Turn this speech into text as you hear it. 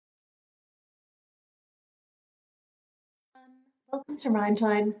Welcome to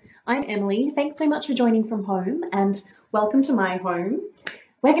Rhymetime. I'm Emily. Thanks so much for joining from home and welcome to my home.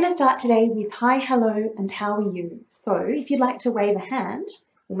 We're going to start today with hi, hello, and how are you? So if you'd like to wave a hand,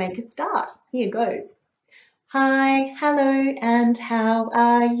 we'll make a start. Here goes. Hi, hello, and how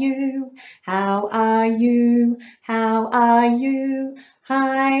are you? How are you? How are you?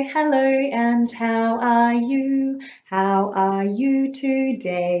 Hi, hello, and how are you? How are you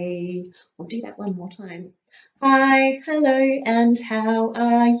today? We'll do that one more time. Hi, hello, and how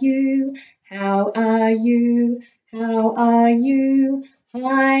are you? How are you? How are you?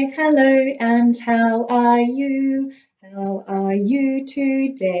 Hi, hello, and how are you? How are you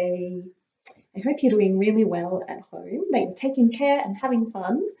today? I hope you're doing really well at home, that you're taking care and having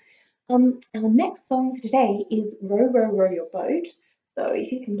fun. Our next song for today is Row, Row, Row Your Boat. So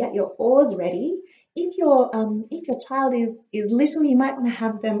if you can get your oars ready, if your child is little, you might want to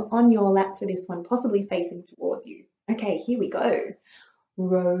have them on your lap for this one, possibly facing towards you. Okay, here we go.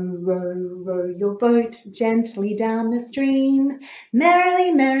 Row, row, row your boat gently down the stream.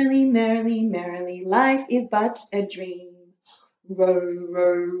 Merrily, merrily, merrily, merrily, life is but a dream. Row,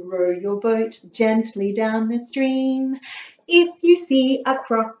 row, row your boat gently down the stream. If you see a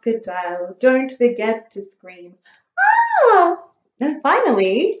crocodile, don't forget to scream. Ah! And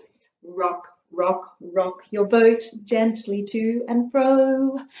finally, rock, rock, rock your boat gently to and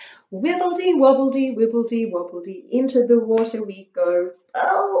fro. Wibbledy, wobbledy, wibbledy, wobbledy, into the water we go.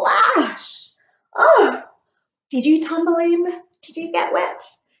 Splash! Oh, did you tumble in? Did you get wet?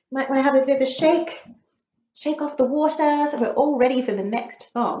 Might want to have a bit of a shake off the water. So we're all ready for the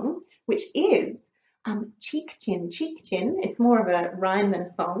next song, which is Cheek Chin, Cheek Chin. It's more of a rhyme than a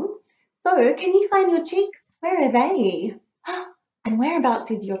song. So can you find your cheeks? Where are they? And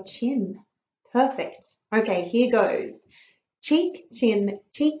whereabouts is your chin? Perfect. Okay, here goes. Cheek, chin,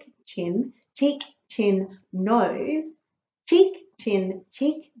 cheek, chin, cheek, chin, nose. Cheek, chin,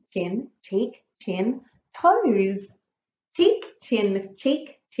 cheek, chin, cheek, chin, toes. Cheek, chin,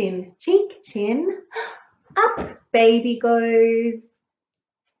 cheek, chin, cheek, chin. Up baby goes.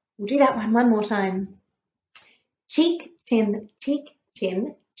 We'll do that one more time. Cheek, chin, cheek,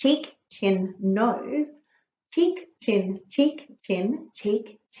 chin, cheek, chin, nose. Cheek, chin, cheek, chin,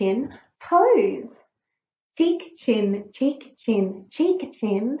 cheek, chin, toes. Cheek, chin, cheek, chin, cheek,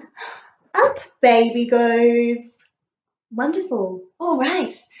 chin. Up baby goes. Wonderful. All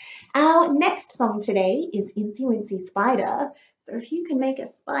right. Our next song today is Incy Wincy Spider. So if you can make a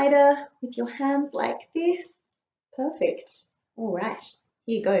spider with your hands like this, perfect. All right,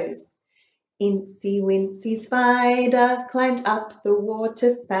 here goes. Incy Wincy Spider climbed up the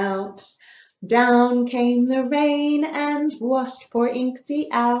water spout. Down came the rain and washed poor Inksy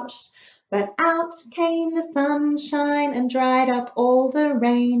out. But out came the sunshine and dried up all the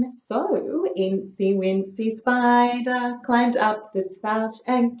rain. So Incy Wincy Spider climbed up the spout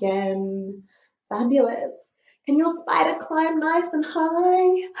again. Fabulous. Can your spider climb nice and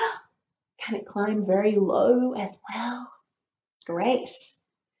high? Can it climb very low as well? Great.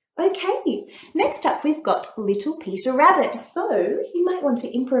 Okay, next up we've got Little Peter Rabbit. So you might want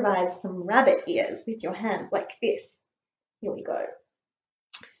to improvise some rabbit ears with your hands like this. Here we go.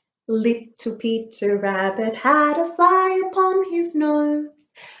 Little Peter Rabbit had a fly upon his nose.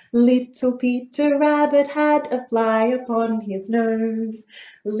 Little Peter Rabbit had a fly upon his nose.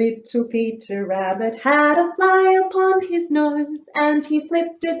 Little Peter Rabbit had a fly upon his nose, and he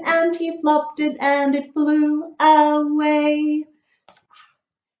flipped it and he flopped it and it flew away.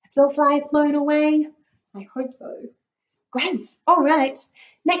 Has your fly flown away? I hope so. Great. All right.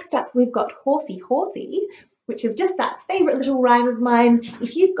 Next up, we've got Horsey Horsey, which is just that favourite little rhyme of mine.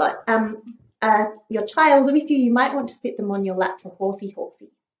 If you've got your child with you, you might want to sit them on your lap for Horsey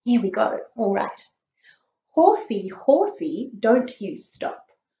Horsey. Here we go. All right. Horsey Horsey, don't you stop.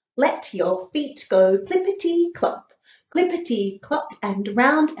 Let your feet go clippity-clop, clippity-clop, and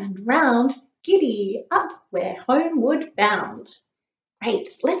round, giddy up, we're homeward bound. Great.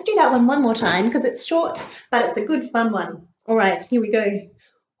 Let's do that one more time because it's short, but it's a good fun one. All right, here we go.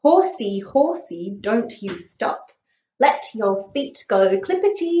 Horsey, horsey, don't you stop. Let your feet go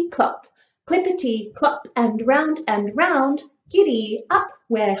clippity-clop, clippity-clop, and round, giddy up,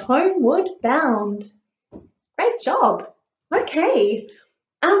 we're homeward bound. Great job. Okay.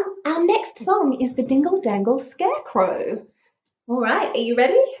 Our next song is the Dingle Dangle Scarecrow. All right, are you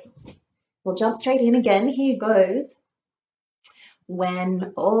ready? We'll jump straight in again. Here goes.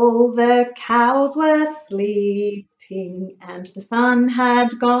 When all the cows were sleeping and the sun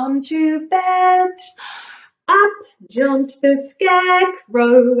had gone to bed, up jumped the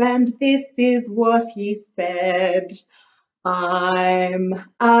scarecrow and this is what he said. I'm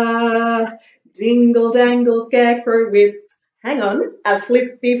a dingle-dangle scarecrow with Hang on, a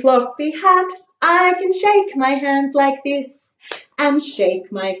flippy floppy hat. I can shake my hands like this and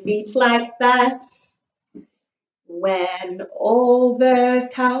shake my feet like that. When all the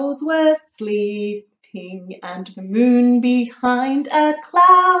cows were sleeping and the moon behind a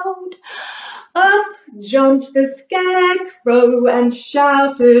cloud, up jumped the scarecrow and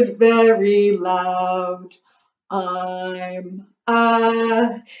shouted very loud, I'm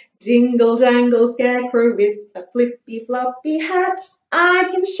a dingle-dangle scarecrow with a flippy-floppy hat. I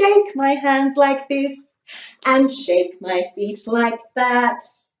can shake my hands like this and shake my feet like that.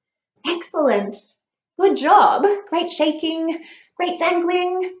 Excellent. Good job. Great shaking, great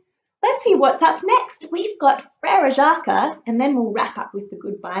dangling. Let's see what's up next. We've got Frere Jacques, and then we'll wrap up with the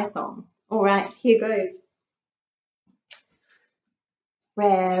goodbye song. All right, here goes.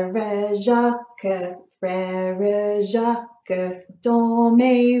 Frère Jacques,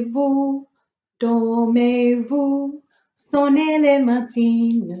 dormez-vous, dormez-vous. Sonnez les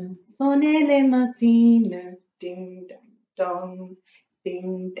matines, ding dang dong,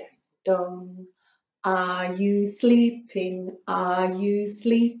 ding dang dong. Are you sleeping? Are you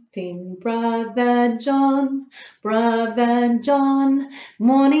sleeping, Brother John? Brother John,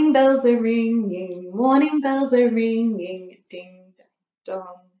 morning bells are ringing, morning bells are ringing, ding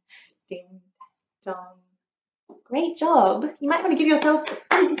dong, ding dong. Great job. You might want to give yourself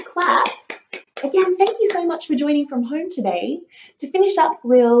a big clap. Again, thank you so much for joining from home today. To finish up,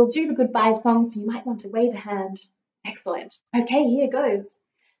 we'll do the goodbye song, so you might want to wave a hand. Excellent. Okay, here goes.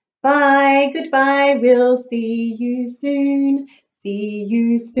 Bye, goodbye, we'll see you soon. See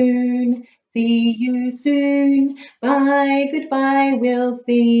you soon, see you soon. Bye, goodbye, we'll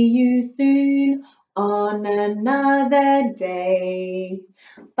see you soon on another day.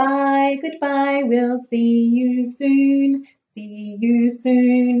 Bye, goodbye, we'll see you soon. See you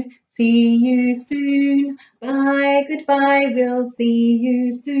soon, see you soon. Bye, goodbye, we'll see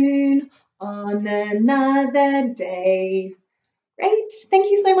you soon on another day. Great.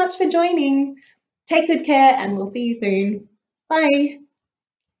 Thank you so much for joining. Take good care and we'll see you soon. Bye.